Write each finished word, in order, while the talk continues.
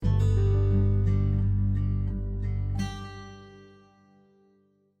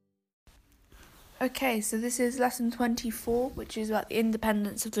Okay, so this is lesson 24, which is about the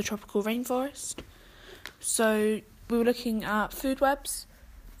independence of the tropical rainforest. So we were looking at food webs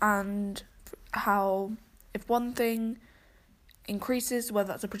and how if one thing increases, whether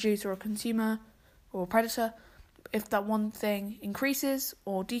that's a producer or a consumer or a predator, if that one thing increases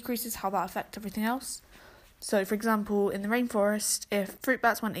or decreases, how that affects everything else. So, for example, in the rainforest, if fruit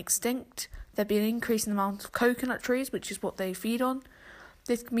bats went extinct, there'd be an increase in the amount of coconut trees, which is what they feed on.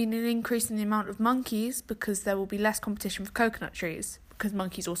 This can mean an increase in the amount of monkeys because there will be less competition for coconut trees, because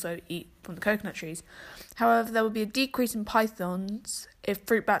monkeys also eat from the coconut trees. However, there will be a decrease in pythons if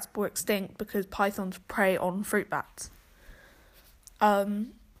fruit bats were extinct because pythons prey on fruit bats.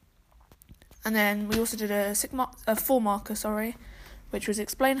 And then we also did a 4-marker, which was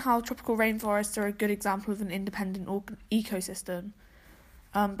explain how tropical rainforests are a good example of an independent ecosystem.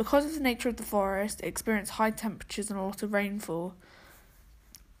 Because of the nature of the forest, it experienced high temperatures and a lot of rainfall.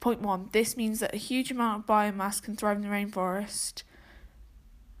 Point 1, this means that a huge amount of biomass can thrive in the rainforest.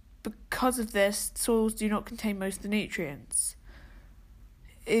 Because of this, soils do not contain most of the nutrients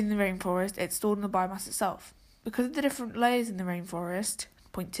in the rainforest. It's stored in the biomass itself. Because of the different layers in the rainforest,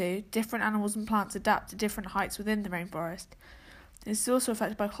 point 2, different animals and plants adapt to different heights within the rainforest. This is also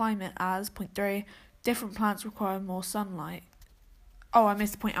affected by climate as, point 3, different plants require more sunlight. Oh, I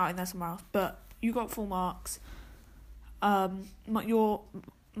missed a point out in there somewhere else, but you got full marks.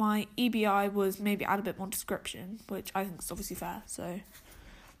 My EBI was maybe add a bit more description, which I think is obviously fair. So,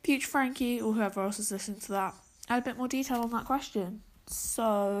 future Frankie or whoever else is listening to that, add a bit more detail on that question.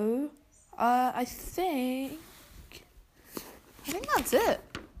 So, I think that's it.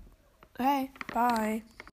 Okay, bye.